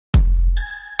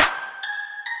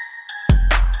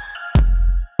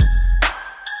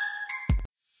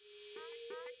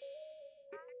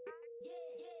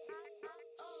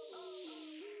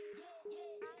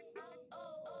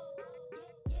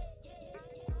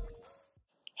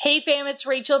Hey fam, it's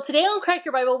Rachel. Today on Crack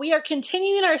Your Bible, we are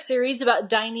continuing our series about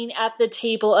dining at the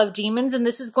table of demons, and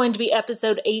this is going to be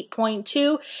episode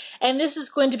 8.2, and this is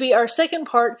going to be our second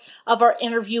part of our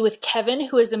interview with Kevin,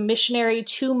 who is a missionary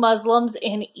to Muslims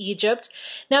in Egypt.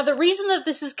 Now, the reason that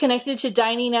this is connected to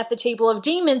dining at the table of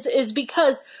demons is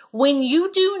because when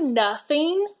you do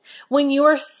nothing, when you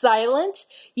are silent,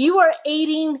 you are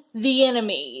aiding the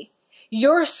enemy.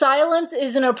 Your silence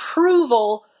is an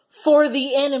approval for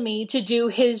the enemy to do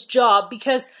his job,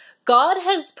 because God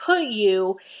has put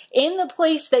you in the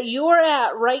place that you are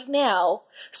at right now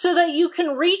so that you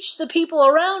can reach the people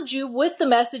around you with the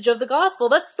message of the gospel.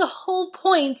 That's the whole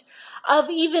point of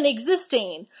even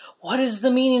existing. What is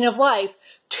the meaning of life?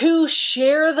 To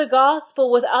share the gospel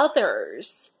with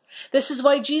others. This is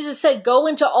why Jesus said, go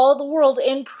into all the world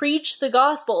and preach the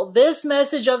gospel. This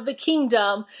message of the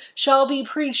kingdom shall be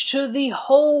preached to the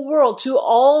whole world, to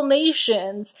all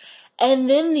nations, and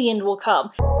then the end will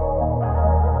come.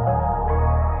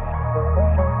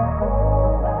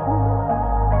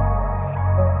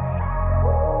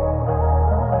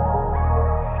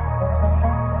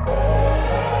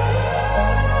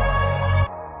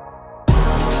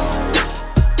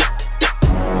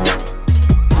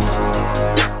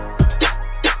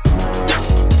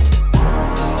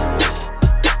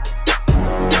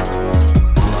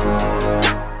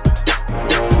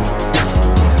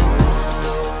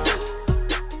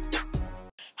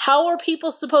 How are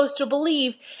people supposed to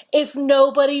believe if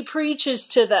nobody preaches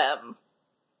to them?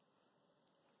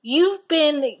 You've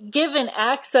been given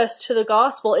access to the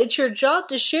gospel. It's your job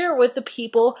to share with the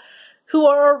people who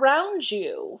are around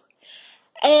you.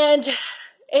 And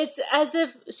it's as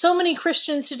if so many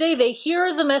Christians today, they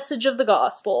hear the message of the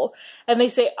gospel and they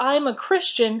say, I'm a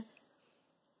Christian,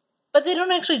 but they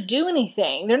don't actually do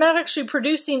anything. They're not actually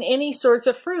producing any sorts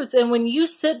of fruits. And when you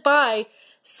sit by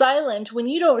silent, when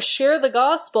you don't share the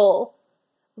gospel,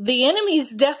 the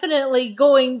enemy's definitely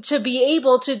going to be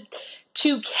able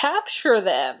to capture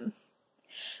them.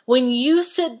 When you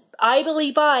sit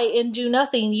idly by and do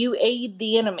nothing, you aid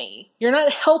the enemy. You're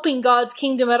not helping God's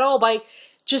kingdom at all by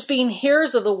just being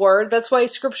hearers of the word. That's why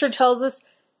scripture tells us,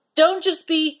 don't just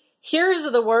be hearers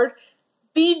of the word,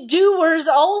 be doers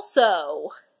also.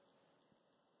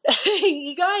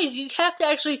 You guys, you have to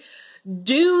actually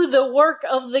do the work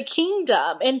of the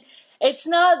kingdom. And it's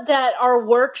not that our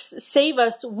works save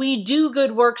us. We do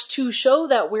good works to show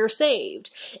that we're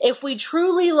saved. If we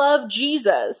truly love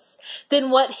Jesus, then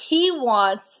what he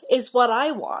wants is what I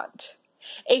want.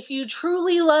 If you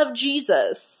truly love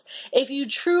Jesus, if you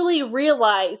truly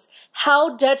realize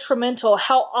how detrimental,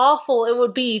 how awful it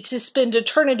would be to spend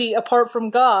eternity apart from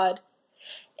God,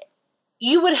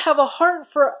 you would have a heart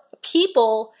for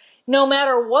people no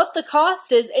matter what the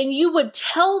cost is, and you would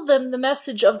tell them the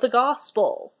message of the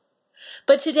gospel.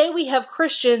 But today we have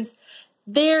Christians,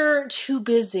 they're too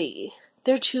busy.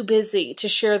 They're too busy to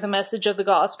share the message of the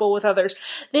gospel with others.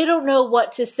 They don't know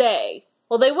what to say.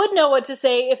 Well, they would know what to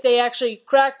say if they actually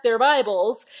cracked their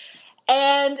Bibles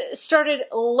and started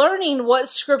learning what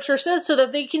scripture says so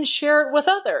that they can share it with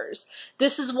others.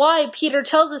 This is why Peter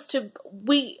tells us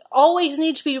we always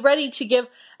need to be ready to give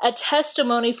a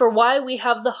testimony for why we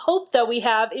have the hope that we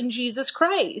have in Jesus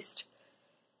Christ.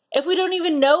 If we don't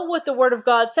even know what the Word of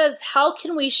God says, how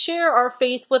can we share our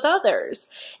faith with others?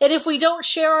 And if we don't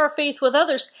share our faith with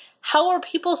others, how are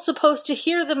people supposed to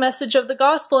hear the message of the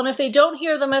gospel? And if they don't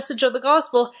hear the message of the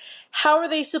gospel, how are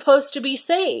they supposed to be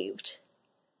saved?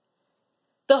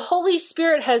 The Holy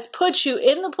Spirit has put you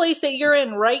in the place that you're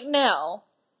in right now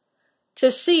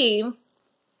to see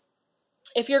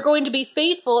if you're going to be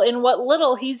faithful in what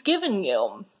little he's given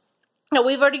you. Now,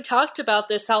 we've already talked about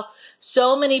this, how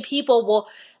so many people will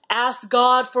ask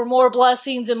God for more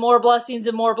blessings and more blessings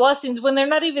and more blessings when they're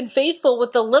not even faithful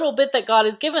with the little bit that God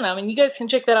has given them. And you guys can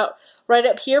check that out right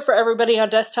up here for everybody on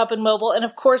desktop and mobile. And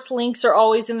of course, links are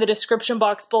always in the description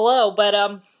box below.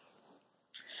 But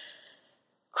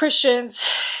Christians,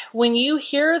 when you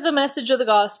hear the message of the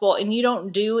gospel and you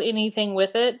don't do anything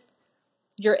with it,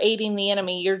 you're aiding the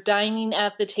enemy. You're dining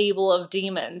at the table of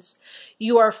demons.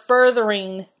 You are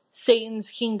furthering Satan's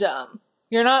kingdom.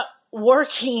 You're not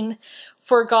working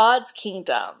for God's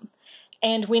kingdom.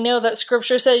 And we know that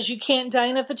scripture says you can't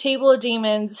dine at the table of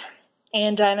demons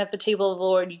and dine at the table of the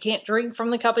Lord. You can't drink from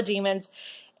the cup of demons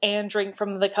and drink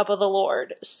from the cup of the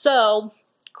Lord. So,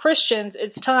 Christians,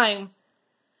 it's time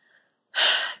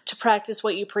to practice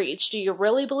what you preach. Do you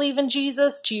really believe in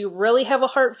Jesus? Do you really have a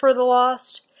heart for the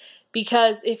lost?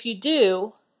 Because if you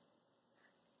do,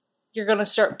 you're going to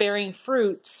start bearing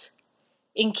fruits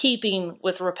in keeping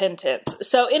with repentance.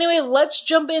 So anyway, let's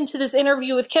jump into this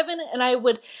interview with Kevin, and I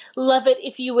would love it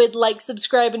if you would like,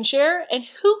 subscribe, and share. And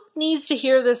who needs to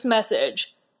hear this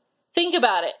message? Think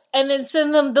about it, and then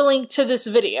send them the link to this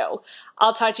video.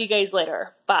 I'll talk to you guys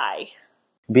later. Bye.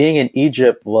 Being in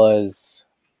Egypt was,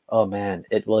 oh man,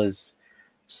 it was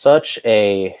such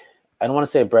a, I don't want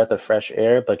to say a breath of fresh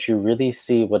air, but you really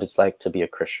see what it's like to be a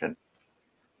Christian.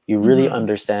 You really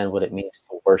understand what it means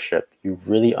to worship. You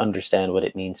really understand what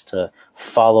it means to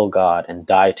follow God and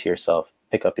die to yourself,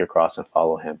 pick up your cross and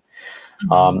follow him.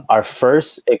 Our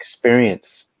first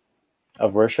experience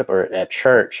of worship or at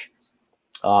church,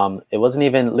 it wasn't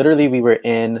even, literally we were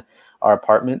in our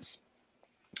apartments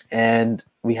and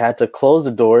we had to close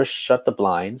the doors, shut the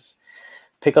blinds,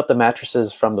 pick up the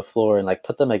mattresses from the floor and like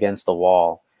put them against the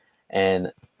wall.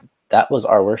 And that was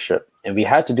our worship. And we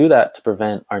had to do that to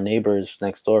prevent our neighbors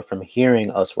next door from hearing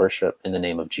us worship in the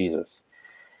name of Jesus.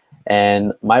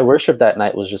 And my worship that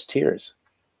night was just tears,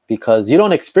 because you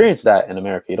don't experience that in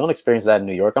America. You don't experience that in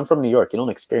New York. I'm from New York. You don't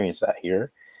experience that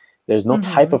here. There's no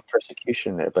type of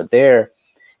persecution there. But there,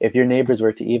 if your neighbors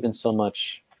were to even so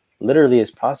much, literally as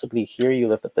possibly hear you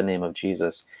lift up the name of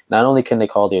Jesus, not only can they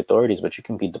call the authorities, but you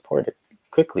can be deported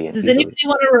quickly and easily. Anybody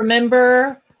want to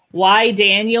remember why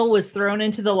Daniel was thrown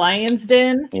into the lion's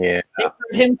den? Yeah. They heard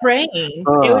him praying. It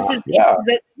was his angels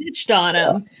that snitched on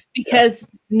him because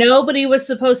nobody was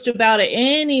supposed to bow to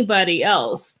anybody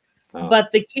else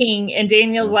but the king. And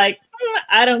Daniel's like,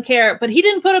 I don't care. But he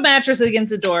didn't put a mattress against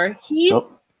the door. He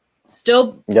he's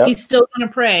still going to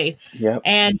pray.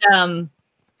 And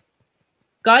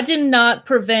God did not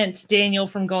prevent Daniel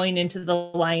from going into the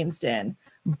lion's den.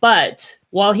 But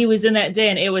while he was in that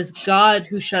den, it was God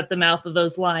who shut the mouth of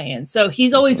those lions. So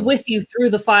he's always with you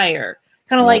through the fire,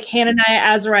 kind of like Hananiah,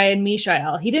 Azariah, and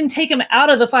Mishael. He didn't take them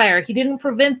out of the fire. He didn't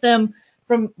prevent them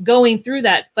from going through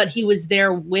that, but he was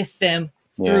there with them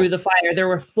through the fire. There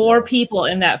were 4 people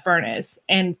in that furnace,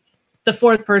 and the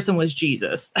 4th person was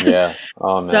Jesus.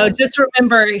 So just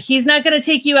remember, he's not going to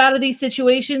take you out of these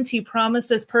situations. He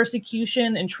promised us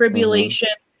persecution and tribulation.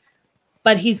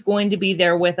 But he's going to be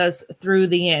there with us through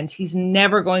the end. He's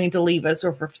never going to leave us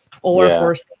or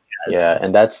forsake us. Yeah,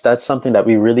 and that's something that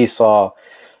we really saw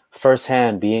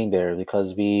firsthand being there,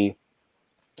 because we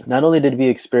not only did we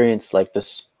experience like the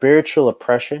spiritual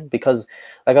oppression, because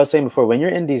like I was saying before, when you're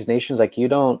in these nations, like you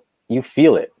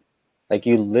feel it. Like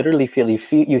you literally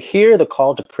you hear the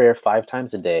call to prayer 5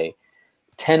 times a day,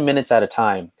 10 minutes at a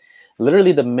time.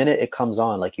 Literally the minute it comes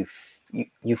on, like you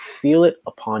feel it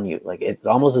upon you. Like it's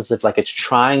almost as if like it's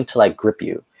trying to like grip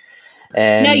you.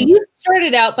 And now you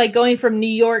started out by going from New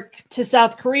York to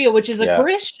South Korea, which is a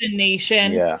Christian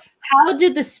nation. How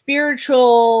did the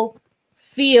spiritual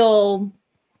feel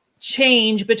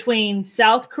change between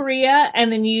South Korea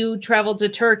and then you traveled to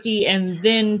Turkey and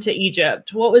then to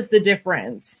Egypt? What was the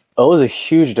difference? Oh, it was a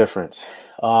huge difference,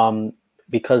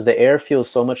 because the air feels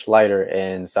so much lighter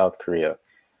in South Korea.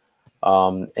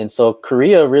 And so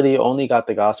Korea really only got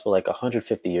the gospel like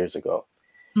 150 years ago.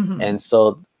 And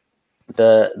so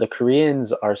the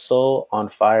Koreans are so on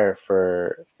fire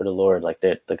for the Lord. Like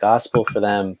the gospel for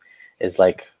them is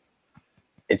like,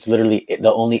 it's literally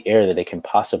the only air that they can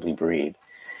possibly breathe.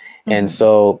 And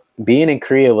so being in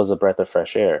Korea was a breath of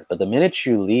fresh air. But the minute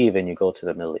you leave and you go to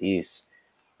the Middle East,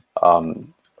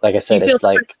 like I said, it's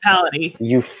like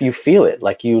you feel it.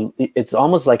 Like it's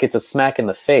almost like it's a smack in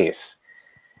the face.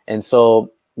 And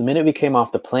so the minute we came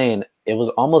off the plane, it was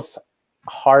almost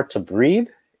hard to breathe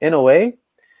in a way.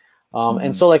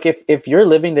 And so like if you're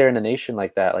living there in a nation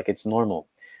like that, like it's normal.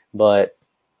 But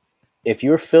if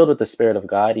you're filled with the Spirit of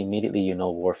God, immediately you know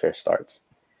warfare starts.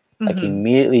 Like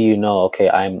immediately you know, okay,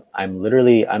 I'm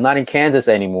not in Kansas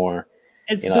anymore.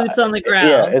 It's boots on the ground.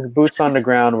 Yeah, it's boots on the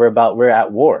ground. We're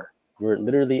at war. We're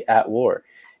literally at war.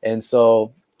 And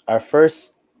so our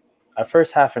first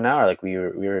half an hour, like we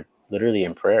were literally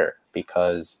in prayer,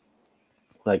 because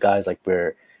like guys, like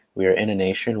we're in a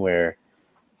nation where,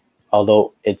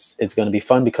 although it's going to be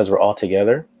fun because we're all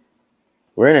together,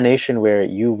 we're in a nation where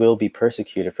you will be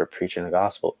persecuted for preaching the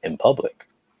gospel in public,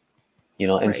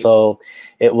 and so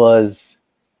it was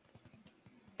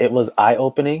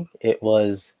eye-opening. It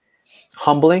was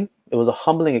humbling. It was a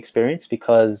humbling experience,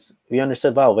 because we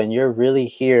understood, wow, when you're really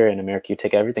here in America, you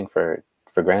take everything for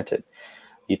granted.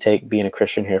 You take being a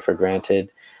Christian here for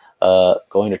granted,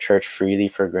 going to church freely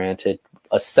for granted,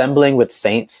 assembling with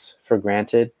saints for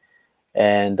granted.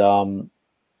 And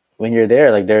when you're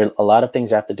there, like there are a lot of things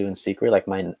you have to do in secret. Like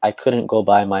I couldn't go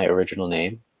by my original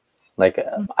name. Like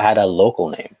I had a local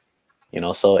name,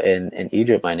 so in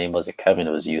Egypt, my name wasn't Kevin,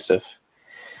 it was Yusuf.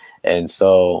 And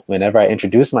so whenever I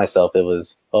introduced myself, it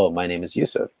was, oh, my name is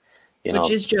Yusuf.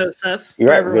 which is Joseph. You're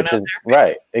right, which is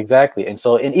right, exactly. And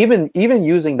so, and even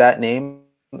using that name,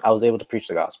 I was able to preach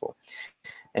the gospel.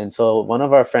 And so, one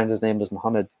of our friends, his name was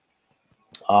Muhammad.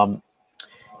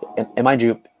 And mind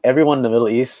you, everyone in the Middle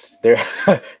East,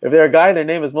 if they're a guy, their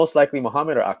name is most likely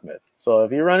Muhammad or Ahmed. So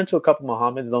if you run into a couple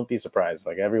Muhammads, don't be surprised.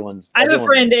 Like everyone's. I have a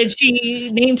friend, and she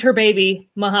named her baby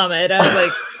Muhammad. I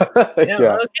was like,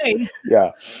 yeah, okay,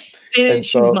 yeah. And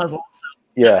she's Muslim. So.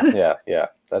 Yeah.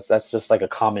 That's just like a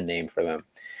common name for them.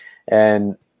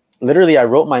 And literally, I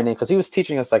wrote my name because he was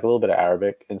teaching us like a little bit of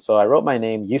Arabic, and so I wrote my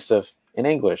name Yusuf in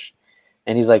English.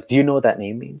 And he's like, "Do you know what that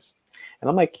name means?" And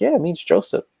I'm like, "Yeah, it means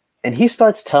Joseph." And he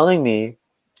starts telling me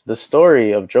the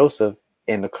story of Joseph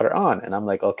in the Quran, and I'm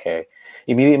like, okay.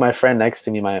 Immediately, my friend next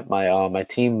to me, my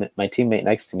teammate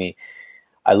next to me,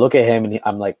 I look at him and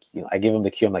I'm like, I give him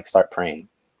the cue. I'm like, start praying,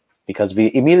 because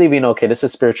we immediately know, okay, this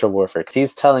is spiritual warfare. Because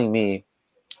he's telling me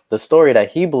the story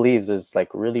that he believes is like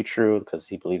really true, because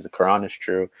he believes the Quran is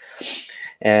true.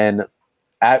 And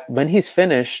when he's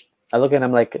finished, I look at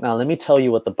him like, now let me tell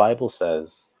you what the Bible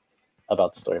says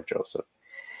about the story of Joseph.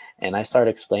 And I started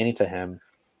explaining to him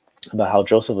about how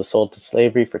Joseph was sold to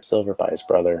slavery for silver by his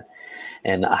brother,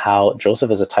 and how Joseph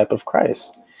is a type of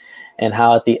Christ, and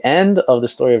how at the end of the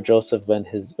story of Joseph, when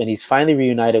he's finally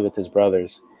reunited with his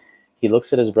brothers, he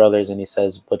looks at his brothers and he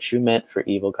says, "What you meant for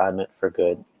evil, God meant for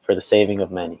good, for the saving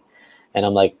of many." And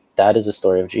I'm like, that is the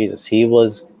story of Jesus. He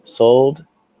was sold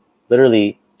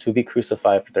literally to be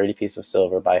crucified for 30 pieces of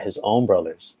silver by his own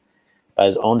brothers, by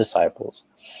his own disciples,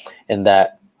 and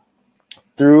that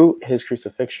through his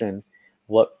crucifixion,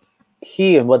 what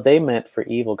they meant for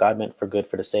evil, God meant for good,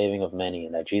 for the saving of many,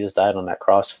 and that Jesus died on that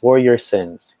cross for your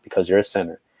sins because you're a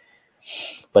sinner.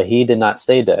 But he did not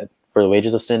stay dead. For the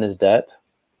wages of sin is death,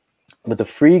 but the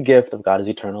free gift of God is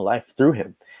eternal life through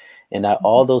him, and that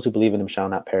all those who believe in him shall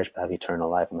not perish but have eternal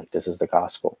life. I'm like, this is the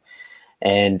gospel.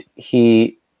 And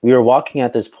we were walking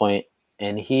at this point,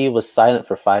 and he was silent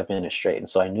for 5 minutes straight, and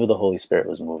so I knew the Holy Spirit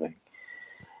was moving.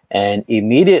 And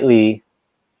immediately,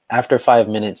 after 5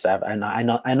 minutes, I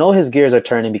know his gears are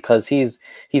turning, because he's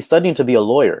studying to be a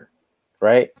lawyer,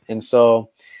 right? And so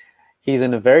he's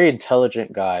a very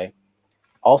intelligent guy,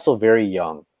 also very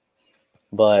young.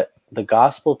 But the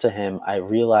gospel to him, I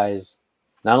realized,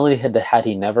 not only had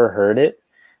he never heard it,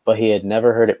 but he had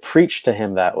never heard it preached to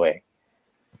him that way.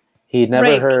 He'd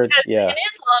never heard. Yeah. In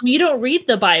Islam, you don't read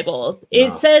the Bible.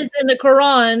 It says in the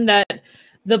Quran that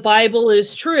the Bible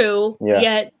is true. Yeah.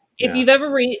 Yet, if you've ever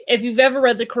read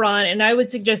the Quran, and I would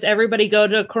suggest everybody go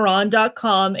to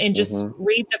Quran.com and just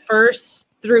read the first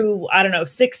through,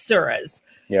 6 surahs.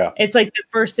 Yeah. It's like the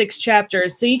first 6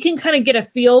 chapters. So you can kind of get a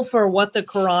feel for what the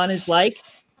Quran is like.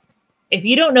 If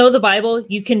you don't know the Bible,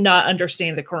 you cannot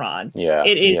understand the Quran. Yeah.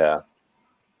 It is.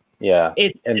 Yeah.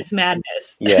 It's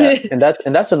madness. Yeah. And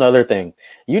that's another thing.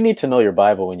 You need to know your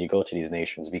Bible when you go to these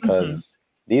nations, because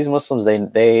these Muslims,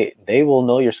 they will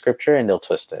know your scripture and they'll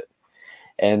twist it.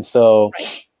 And so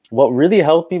what really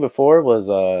helped me before was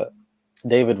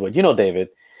David Wood. You know David.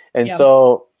 And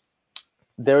so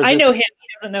I know him. He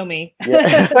doesn't know me.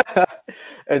 Yeah.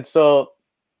 And so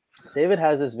David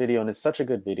has this video, and it's such a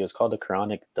good video. It's called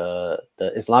the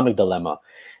Islamic Dilemma.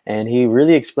 And he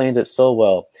really explains it so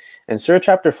well. And Surah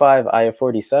chapter 5, ayah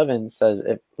 47 says,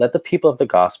 let the people of the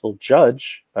gospel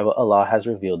judge by what Allah has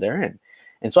revealed therein.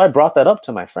 And so I brought that up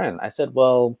to my friend. I said,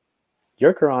 well,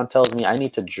 your Quran tells me I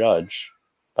need to judge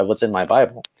by what's in my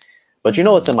Bible. But you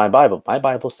know what's in my Bible? My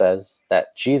Bible says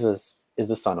that Jesus is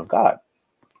the Son of God.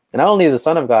 And not only is the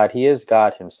Son of God, he is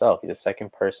God himself. He's the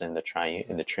second person in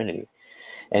the Trinity.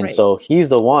 And so he's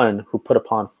the one who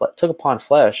took upon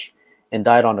flesh and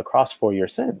died on the cross for your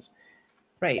sins.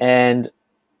 Right. And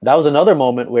that was another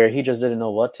moment where he just didn't know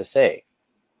what to say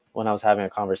when I was having a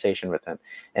conversation with him.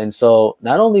 And so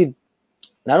not only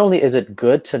is it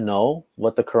good to know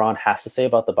what the Quran has to say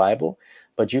about the Bible,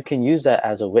 but you can use that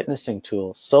as a witnessing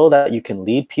tool so that you can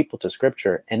lead people to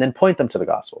scripture and then point them to the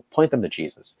gospel, point them to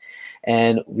Jesus.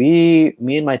 And me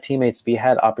and my teammates, we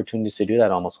had opportunities to do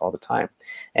that almost all the time.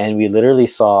 And we literally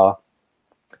saw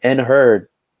and heard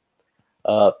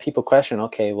people question,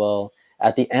 okay, well,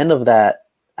 at the end of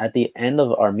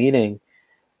our meeting,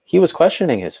 he was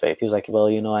questioning his faith. He was like, well,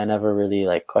 I never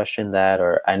really questioned that,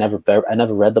 or I never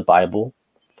read the Bible.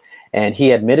 And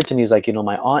he admitted to me, he's like,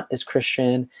 my aunt is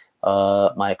Christian,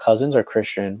 my cousins are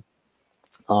Christian,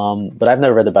 but I've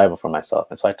never read the Bible for myself.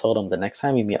 And so I told him, the next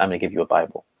time we meet, I'm going to give you a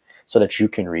Bible so that you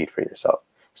can read for yourself,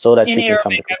 so that you can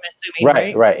come to, I'm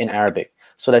assuming, right, in Arabic,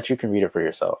 so that you can read it for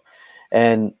yourself.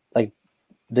 And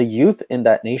the youth in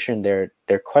that nation, they're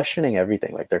questioning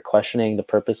everything. They're questioning the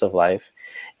purpose of life.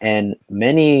 And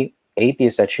many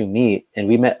atheists that you meet, and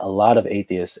we met a lot of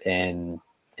atheists in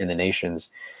the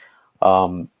nations,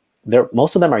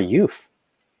 most of them are youth.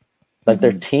 Like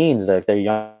they're teens, like they're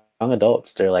young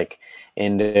adults. They're like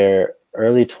in their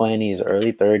early 20s,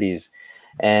 early 30s,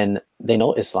 and they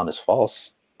know Islam is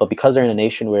false. But because they're in a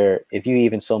nation where if you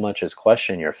even so much as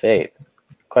question your faith,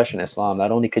 question Islam,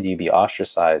 not only could you be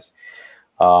ostracized,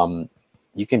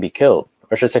 you can be killed.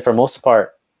 Or I should say, for most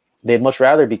part, they'd much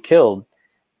rather be killed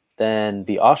than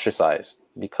be ostracized.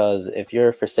 Because if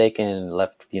you're forsaken,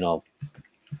 left,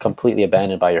 completely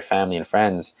abandoned by your family and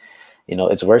friends,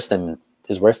 it's worse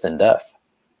than death.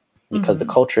 Because the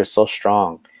culture is so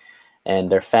strong,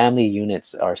 and their family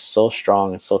units are so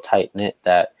strong and so tight knit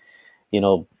that,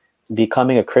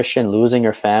 becoming a Christian, losing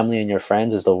your family and your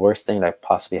friends is the worst thing that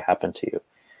possibly happened to you.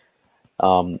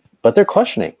 But they're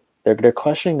questioning. They're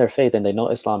questioning their faith, and they know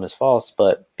Islam is false.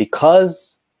 But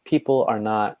because people are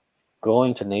not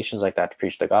going to nations like that to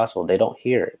preach the gospel, they don't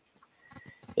hear it.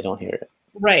 They don't hear it.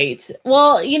 Right.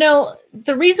 Well,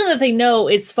 the reason that they know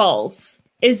it's false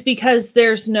is because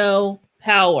there's no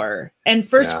power. And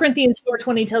 1 Corinthians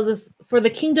 4:20 tells us, for the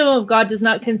kingdom of God does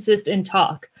not consist in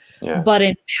talk, but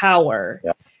in power.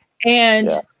 Yeah. And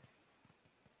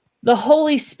the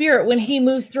Holy Spirit, when he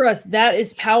moves through us, that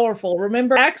is powerful.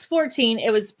 Remember Acts 14, it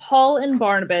was Paul and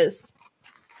Barnabas,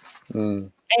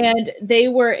 and they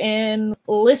were in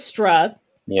Lystra.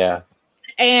 Yeah.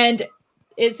 And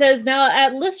it says, now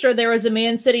at Lystra, there was a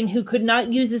man sitting who could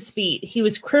not use his feet. He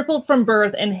was crippled from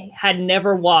birth and had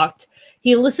never walked.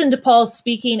 He listened to Paul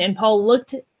speaking, and Paul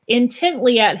looked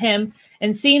intently at him,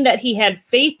 and seeing that he had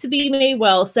faith to be made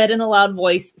well, said in a loud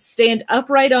voice, stand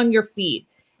upright on your feet.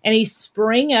 And he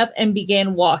sprang up and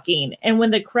began walking. And when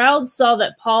the crowd saw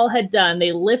that Paul had done,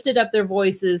 they lifted up their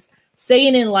voices,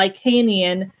 saying in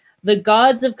Lycaonian, the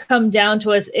gods have come down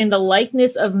to us in the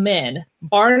likeness of men.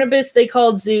 Barnabas they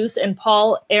called Zeus, and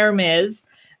Paul Hermes,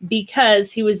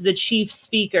 because he was the chief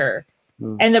speaker.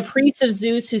 And the priests of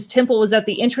Zeus, whose temple was at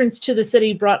the entrance to the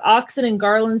city, brought oxen and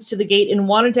garlands to the gate and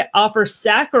wanted to offer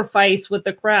sacrifice with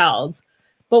the crowds.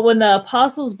 But when the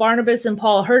apostles Barnabas and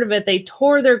Paul heard of it, they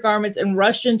tore their garments and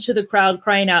rushed into the crowd,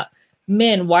 crying out,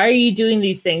 men, why are you doing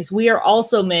these things? We are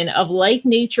also men of like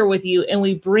nature with you, and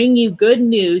we bring you good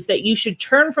news that you should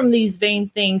turn from these vain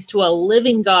things to a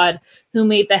living God who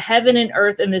made the heaven and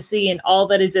earth and the sea and all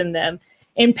that is in them.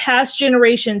 In past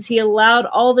generations, he allowed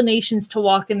all the nations to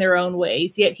walk in their own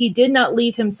ways, yet he did not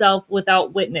leave himself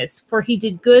without witness, for he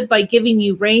did good by giving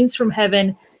you rains from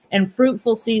heaven and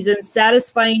fruitful seasons,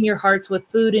 satisfying your hearts with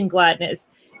food and gladness.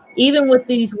 Even with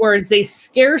these words, they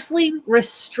scarcely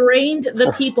restrained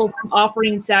the people from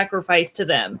offering sacrifice to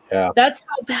them. Yeah. That's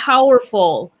how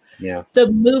powerful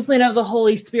the movement of the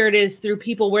Holy Spirit is through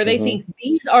people, where they think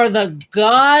these are the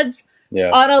gods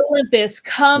on Olympus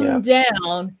come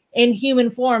down in human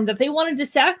form, that they wanted to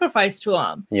sacrifice to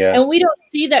them. Yeah. And we don't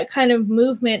see that kind of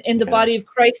movement in the body of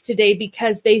Christ today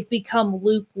because they've become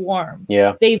lukewarm.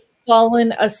 Yeah. They've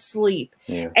fallen asleep.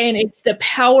 Yeah. And it's the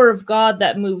power of God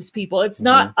that moves people. It's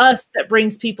not us that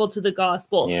brings people to the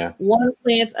gospel. Yeah. One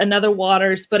plants, another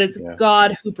waters, but it's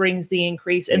God who brings the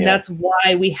increase. And that's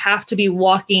why we have to be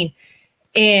walking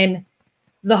in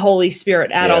the Holy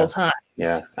Spirit at all times.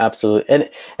 Yeah, absolutely.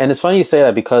 And it's funny you say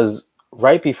that, because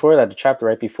right before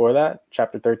that,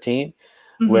 chapter 13,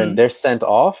 when they're sent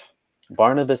off,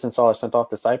 Barnabas and Saul are sent off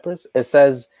to Cyprus. It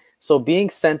says, so being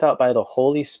sent out by the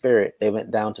Holy Spirit, they went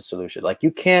down to Seleucia. Like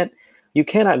you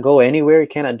cannot go anywhere. You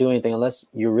cannot do anything unless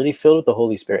you're really filled with the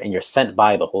Holy Spirit and you're sent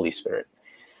by the Holy Spirit.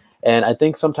 And I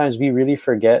think sometimes we really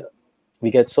forget, we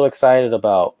get so excited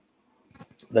about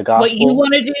the gospel. What you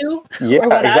want to do?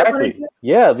 Yeah, exactly. Do.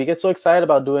 Yeah, we get so excited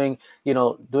about doing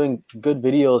good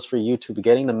videos for YouTube,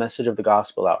 getting the message of the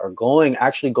gospel out, or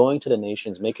actually going to the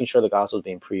nations, making sure the gospel is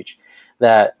being preached,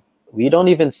 that we don't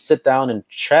even sit down and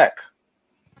check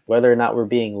whether or not we're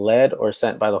being led or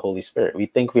sent by the Holy Spirit. We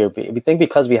think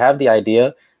because we have the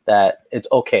idea that it's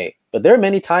okay. But there are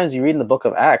many times you read in the book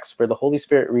of Acts where the Holy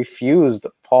Spirit refused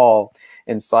Paul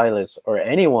and Silas or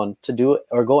anyone to do it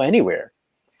or go anywhere.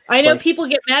 I know people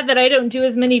get mad that I don't do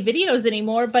as many videos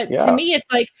anymore, but to me,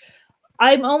 it's like,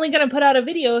 I'm only going to put out a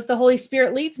video if the Holy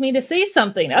Spirit leads me to say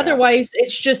something. Otherwise,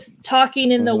 it's just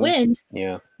talking in the wind.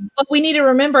 Yeah. But we need to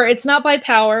remember, it's not by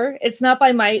power. It's not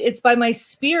by might. It's by my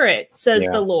spirit, says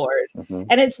the Lord.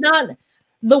 And it's not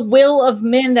the will of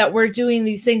men that we're doing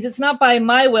these things. It's not by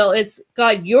my will. It's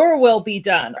God, your will be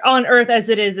done on earth as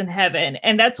it is in heaven.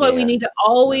 And that's why we need to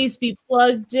always be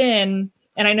plugged in.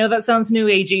 And I know that sounds new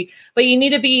agey, but you need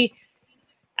to be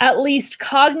at least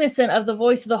cognizant of the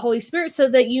voice of the Holy Spirit so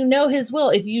that you know his will.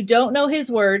 If you don't know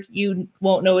his word, you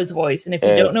won't know his voice. And if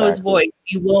you don't know his voice,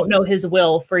 you won't know his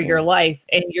will for your life.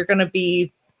 And you're going to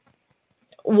be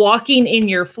walking in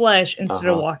your flesh instead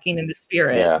of walking in the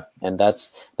spirit. Yeah. And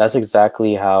that's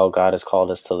exactly how God has called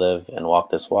us to live and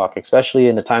walk this walk, especially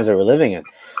in the times that we're living in.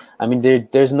 I mean,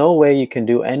 there's no way you can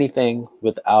do anything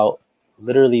without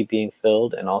literally being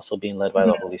filled and also being led by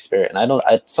the Holy Spirit.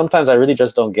 And sometimes I really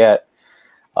just don't get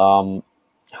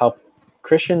how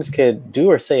Christians could do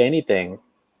or say anything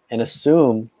and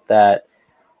assume that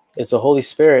it's the Holy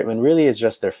Spirit when really it's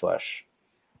just their flesh,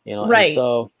 you know? Right. And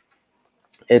so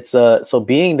it's so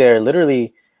being there,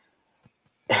 literally,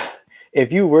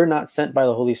 if you were not sent by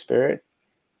the Holy Spirit,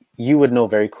 you would know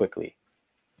very quickly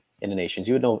in the nations.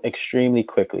 You would know extremely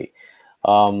quickly,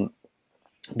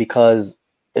 because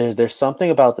there's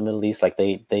something about the Middle East, like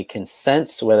they can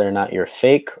sense whether or not you're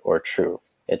fake or true.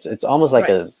 It's almost like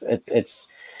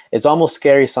it's almost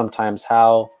scary sometimes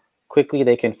how quickly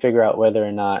they can figure out whether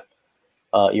or not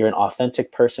you're an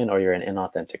authentic person or you're an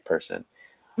inauthentic person.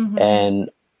 And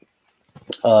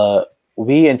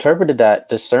we interpreted that,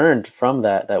 discerned from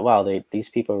that wow, these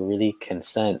people really can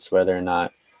sense whether or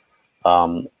not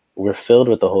we're filled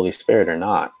with the Holy Spirit or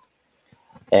not.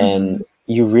 And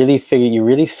you really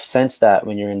sense that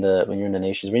when you're in the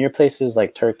nations, when you're places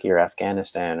like Turkey or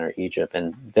Afghanistan or Egypt.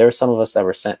 And there are some of us that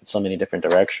were sent in so many different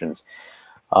directions.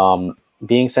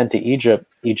 Being sent to Egypt,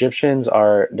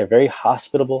 they're very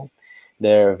hospitable,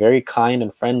 they're very kind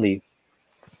and friendly,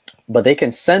 but they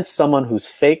can sense someone who's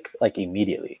fake like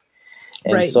immediately.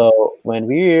 And so when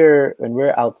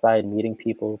we're outside meeting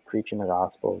people, preaching the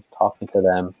gospel, talking to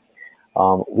them,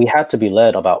 we had to be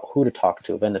led about who to talk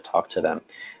to, when to talk to them,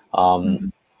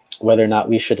 whether or not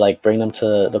we should like bring them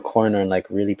to the corner and like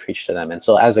really preach to them. And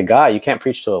so as a guy, you can't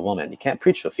preach to a woman, you can't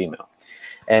preach to a female.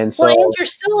 And so and you're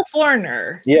still a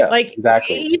foreigner. Yeah, like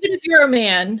exactly. Even if you're a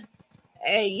man,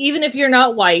 even if you're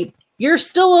not white, you're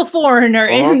still a foreigner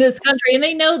in this country, and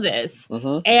they know this.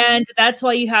 And that's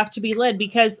why you have to be led,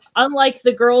 because unlike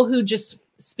the girl who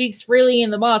just speaks freely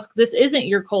in the mosque, this isn't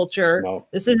your culture. No.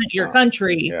 This isn't your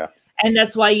country. Yeah. And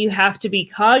that's why you have to be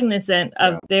cognizant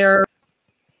of their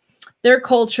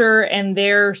culture and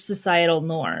their societal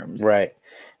norms. Right.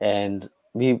 And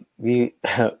we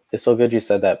it's so good you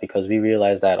said that, because we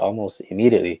realized that almost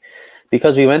immediately,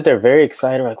 because we went there very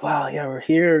excited. We're like, wow, yeah, we're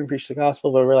here and preach the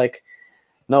gospel. But we're like,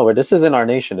 no, this isn't our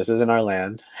nation. This isn't our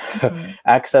land.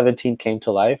 Acts 17 came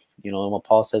to life, and what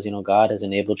Paul says, God has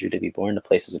enabled you to be born in the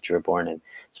places that you were born in,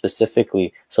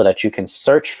 specifically so that you can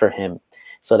search for him,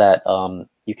 so that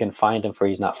you can find him, for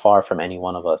he's not far from any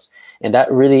one of us. And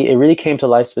it really came to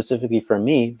life specifically for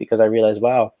me, because I realized,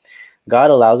 wow,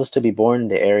 God allows us to be born in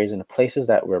the areas and the places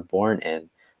that we're born in,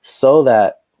 so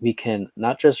that we can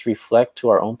not just reflect to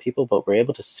our own people, but we're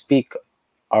able to speak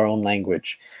our own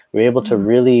language. We're able to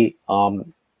really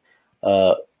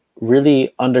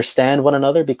really understand one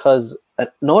another, because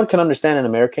no one can understand an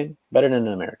American better than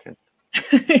an American.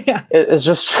 Yeah. It's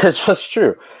just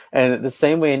true. And the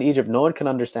same way in Egypt, no one can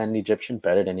understand an Egyptian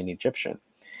better than an Egyptian.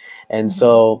 And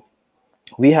so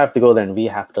we have to go there and we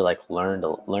have to like learn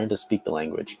to speak the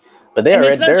language. But they're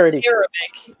already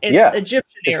Arabic. It's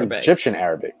Egyptian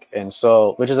Arabic. And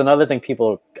so, which is another thing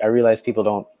I realize people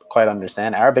don't quite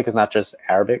understand. Arabic is not just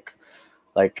Arabic.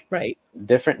 Like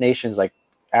different nations, like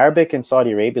Arabic in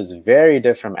Saudi Arabia is very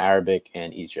different from Arabic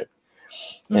in Egypt.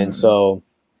 And so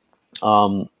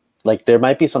like there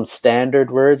might be some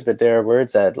standard words, but there are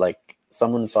words that like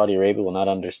someone in Saudi Arabia will not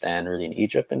understand really in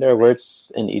Egypt, and there are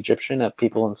words in Egyptian that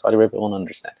people in Saudi Arabia won't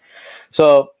understand.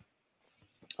 So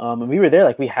when we were there,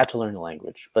 like we had to learn the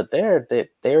language, but they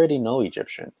already know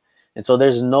Egyptian. And so they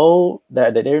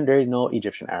already know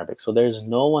Egyptian Arabic. So there's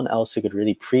no one else who could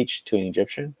really preach to an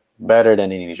Egyptian better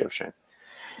than an Egyptian.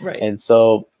 Right. And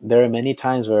so there are many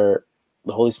times where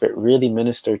the Holy Spirit really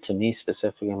ministered to me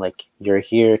specifically, like, you're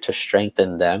here to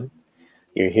strengthen them.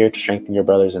 You're here to strengthen your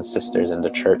brothers and sisters in the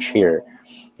church here.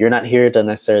 You're not here to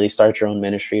necessarily start your own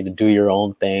ministry, to do your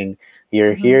own thing.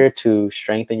 You're here to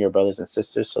strengthen your brothers and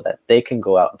sisters so that they can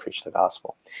go out and preach the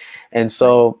gospel. And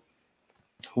so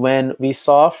when we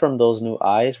saw from those new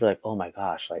eyes, we're like, oh my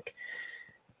gosh, like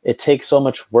it takes so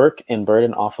much work and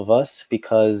burden off of us,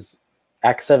 because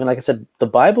Acts 7, like I said, the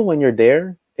Bible, when you're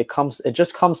there, it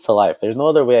just comes to life. There's no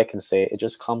other way I can say it. It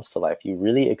just comes to life. You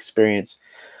really experience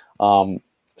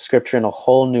scripture in a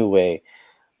whole new way.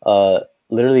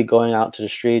 Literally going out to the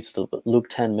streets, the Luke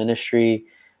 10 ministry,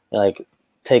 like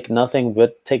take nothing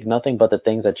but the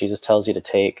things that Jesus tells you to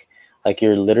take. Like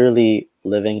you're literally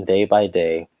living day by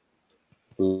day,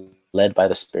 led by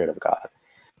the Spirit of God.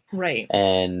 Right.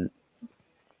 And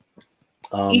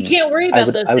You can't worry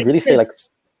about those. I would really say, like,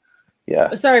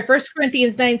 yeah. Sorry, 1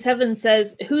 Corinthians 9:7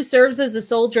 says, who serves as a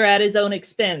soldier at his own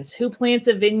expense? Who plants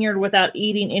a vineyard without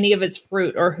eating any of its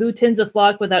fruit? Or who tends a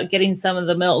flock without getting some of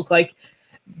the milk? Like,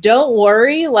 don't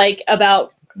worry, like,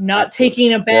 about not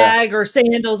taking a bag or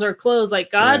sandals or clothes.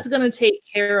 Like, God's going to take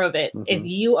care of it. If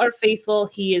you are faithful,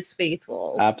 he is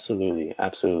faithful. Absolutely.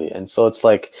 Absolutely. And so it's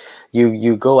like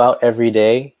you go out every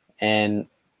day, and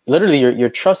literally you're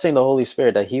trusting the Holy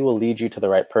Spirit that he will lead you to the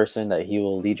right person, that he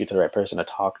will lead you to the right person to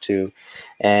talk to.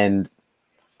 And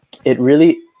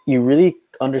you really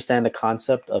understand the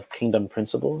concept of kingdom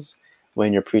principles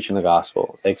when you're preaching the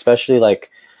gospel, especially like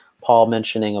Paul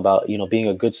mentioning about, being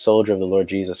a good soldier of the Lord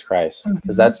Jesus Christ,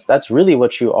 because that's really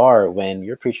what you are when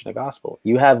you're preaching the gospel.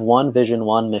 You have one vision,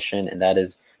 one mission, and that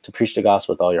is to preach the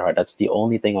gospel with all your heart. That's the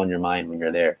only thing on your mind when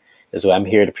you're there, is I'm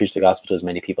here to preach the gospel to as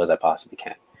many people as I possibly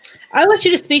can. I want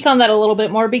you to speak on that a little bit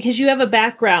more, because you have a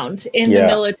background in the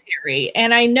military.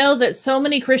 And I know that so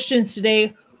many Christians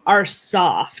today are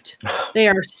soft. They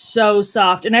are so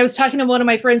soft. And I was talking to one of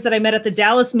my friends that I met at the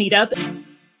Dallas meetup.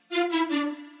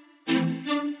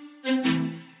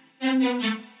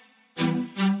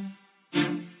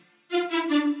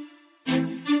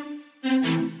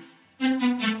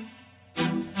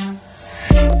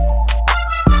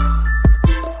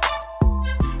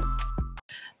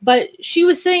 But she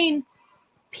was saying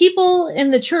people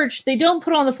in the church, they don't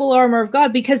put on the full armor of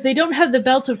God because they don't have the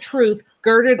belt of truth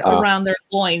girded around their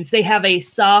loins. They have a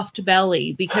soft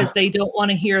belly because they don't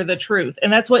want to hear the truth.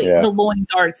 And that's what the loins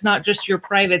are. It's not just your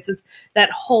privates. It's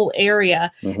that whole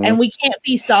area. And we can't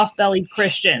be soft-bellied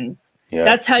Christians.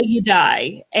 That's how you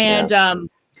die. And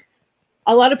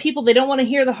a lot of people, they don't want to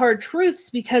hear the hard truths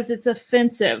because it's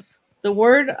offensive. The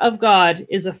word of God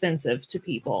is offensive to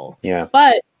people.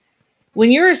 But when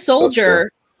you're a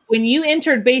soldier, when you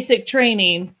entered basic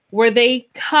training, were they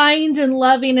kind and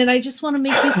loving? And I just want to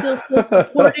make you feel so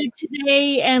supported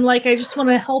today. And like, I just want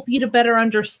to help you to better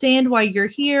understand why you're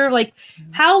here. Like,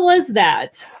 how was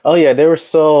that? Oh yeah, they were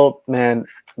so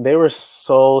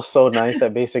nice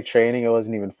at basic training. It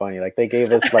wasn't even funny. Like, they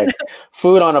gave us like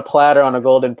food on a platter on a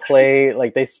golden plate.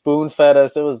 Like, they spoon fed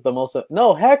us. It was the most,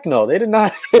 no, heck no. They did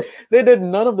not, they did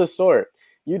none of the sort.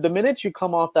 The minute you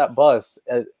come off that bus,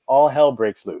 all hell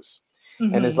breaks loose.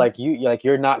 And it's like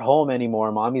you're not home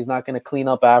anymore. Mommy's not going to clean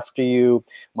up after you.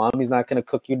 Mommy's not going to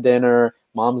cook you dinner.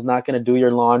 Mom's not going to do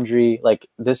your laundry. Like,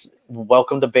 this,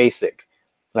 welcome to basic.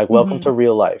 Like, welcome to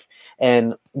real life.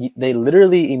 And they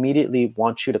literally immediately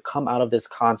want you to come out of this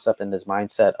concept and this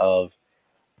mindset of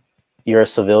you're a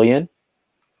civilian.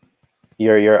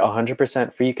 You're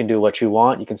 100% free. You can do what you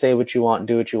want. You can say what you want,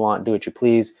 do what you want, do what you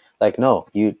please. Like, no,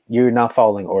 you're not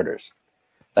following orders.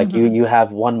 Like, you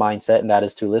have one mindset, and that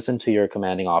is to listen to your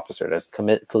commanding officer. That's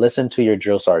to listen to your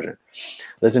drill sergeant,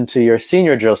 listen to your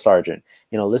senior drill sergeant.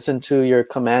 Listen to your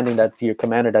commander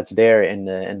that's there in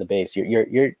the base.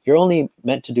 You're only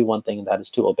meant to do one thing, and that is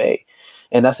to obey.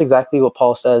 And that's exactly what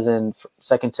Paul says in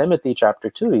 2 Timothy chapter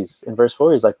 2. He's in verse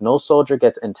 4. He's like, no soldier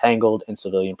gets entangled in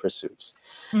civilian pursuits,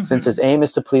 since his aim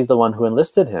is to please the one who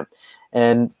enlisted him.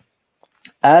 And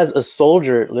as a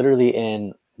soldier, literally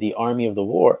in the army of the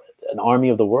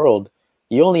world,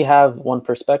 you only have one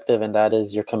perspective, and that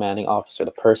is your commanding officer,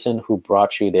 the person who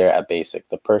brought you there at basic,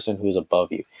 the person who's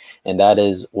above you. And that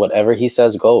is whatever he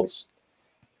says goes.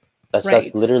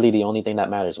 That's literally the only thing that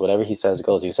matters. Whatever he says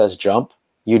goes. If he says jump,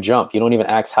 you jump. You don't even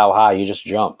ask how high, you just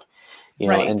jump.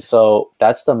 know, and so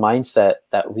that's the mindset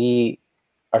that we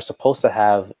are supposed to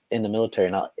have in the military.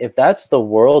 Now, if that's the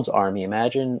world's army,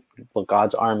 imagine what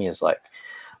God's army is like.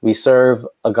 We serve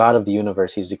a God of the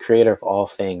universe. He's the creator of all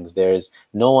things. There's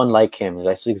no one like him.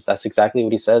 That's exactly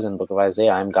what he says in the book of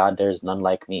Isaiah. I am God, there is none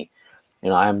like me.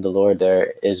 I am the Lord,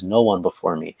 there is no one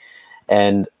before me.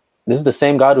 And this is the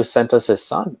same God who sent us his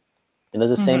son. And this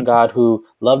is the same God who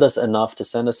loved us enough to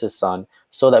send us his son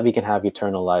so that we can have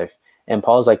eternal life. And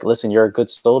Paul's like, listen, you're a good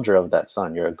soldier of that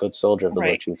son. You're a good soldier of the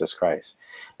Lord Jesus Christ.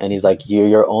 And he's like,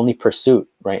 your only pursuit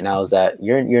right now is that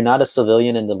you're not a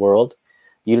civilian in the world.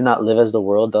 You do not live as the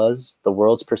world does. The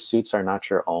world's pursuits are not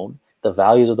your own. The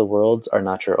values of the world are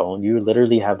not your own. You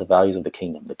literally have the values of the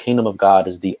kingdom. The kingdom of God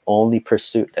is the only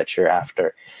pursuit that you're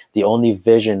after, the only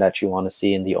vision that you want to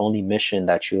see, and the only mission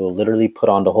that you will literally put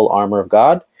on the whole armor of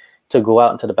God to go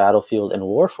out into the battlefield and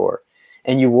war for.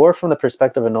 And you war from the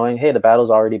perspective of knowing, hey, the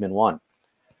battle's already been won.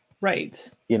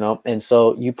 Right. And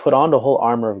so you put on the whole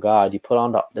armor of God. You put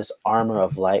on this armor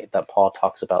of light that Paul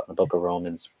talks about in the book of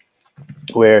Romans,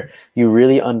 where you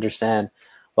really understand,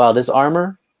 wow, this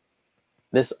armor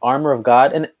of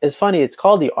God, and it's funny, it's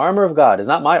called the armor of God. It's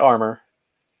not my armor.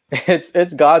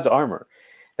 It's God's armor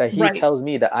that he tells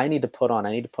me that I need to put on.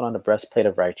 I need to put on the breastplate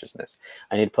of righteousness.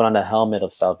 I need to put on the helmet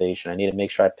of salvation. I need to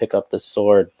make sure I pick up the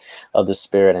sword of the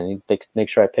Spirit. I need to make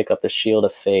sure I pick up the shield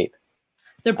of faith.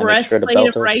 The breastplate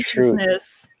of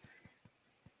righteousness.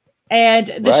 And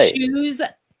the shoes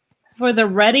for the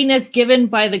readiness given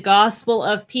by the gospel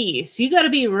of peace. You got to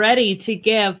be ready to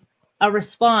give a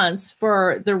response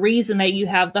for the reason that you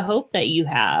have the hope that you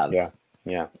have.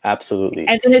 Yeah, absolutely.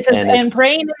 And then it says, and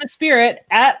praying in the Spirit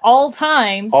at all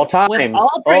times. With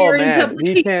all prayer and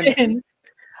supplication.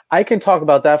 I can talk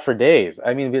about that for days.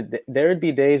 I mean, there would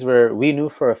be days where we knew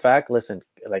for a fact, listen,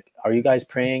 like, are you guys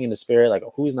praying in the Spirit? Like,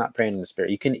 who's not praying in the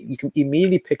Spirit? You can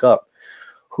immediately pick up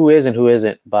who is and who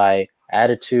isn't by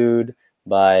attitude,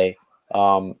 by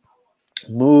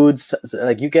moods.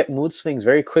 Like, you get mood swings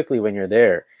very quickly when you're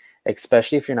there,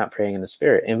 especially if you're not praying in the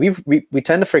Spirit. And we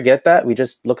tend to forget that. We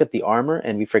just look at the armor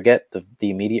and we forget the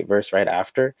immediate verse right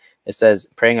after. It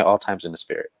says praying at all times in the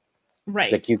Spirit.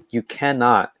 Right. Like, you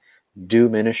cannot do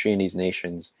ministry in these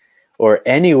nations or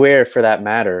anywhere for that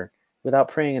matter without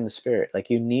praying in the Spirit. Like,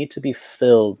 you need to be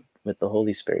filled with the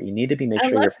Holy Spirit. You need to be sure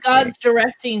unless God's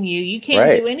directing you, you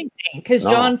can't do anything. Because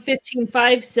John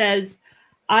 15:5 says,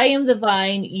 I am the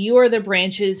vine, you are the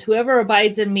branches. Whoever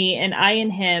abides in me and I in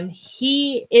him,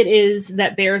 he it is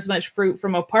that bears much fruit.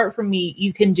 From apart from me,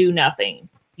 you can do nothing.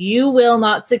 You will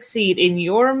not succeed in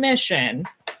your mission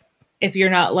if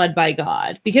you're not led by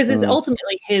God, because it's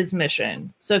ultimately his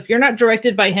mission. So if you're not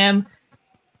directed by him,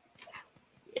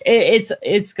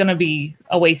 it's going to be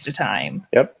a waste of time.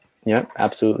 Yep,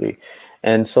 absolutely.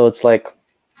 And so it's like,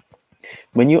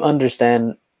 when you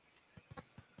understand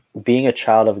being a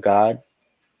child of God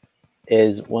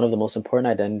is one of the most important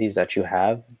identities that you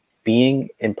have, being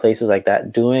in places like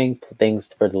that, doing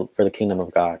things for the kingdom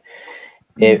of God,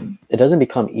 it doesn't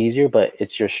become easier, but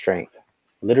it's your strength.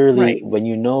 Literally, when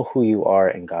you know who you are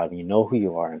in God, when you know who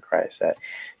you are in Christ, that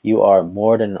you are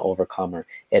more than an overcomer,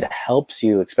 it helps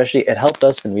you, especially it helped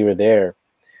us when we were there,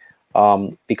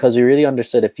 because we really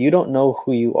understood if you don't know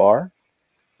who you are,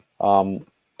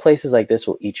 places like this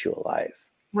will eat you alive.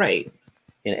 Right.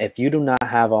 And if you do not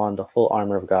have on the full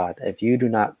armor of God, if you do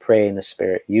not pray in the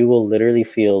Spirit, you will literally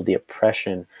feel the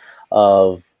oppression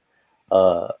of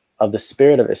the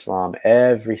spirit of Islam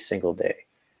every single day.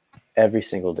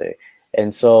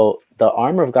 And so the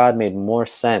armor of God made more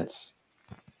sense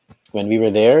when we were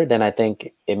there than I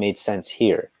think it made sense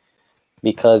here.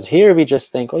 Because here we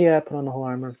just think, oh yeah, I put on the whole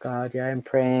armor of God. Yeah, I'm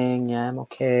praying. Yeah, I'm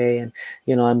okay. And,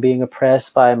 I'm being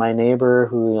oppressed by my neighbor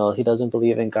who, he doesn't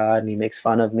believe in God and he makes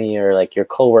fun of me, or like your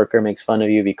coworker makes fun of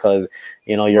you because,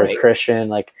 you're a Christian.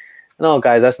 Like, no,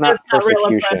 guys, that's not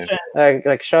persecution.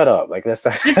 Like, shut up. Like, this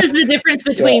is the difference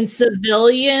between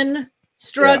civilian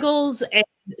struggles and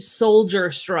soldier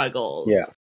struggles.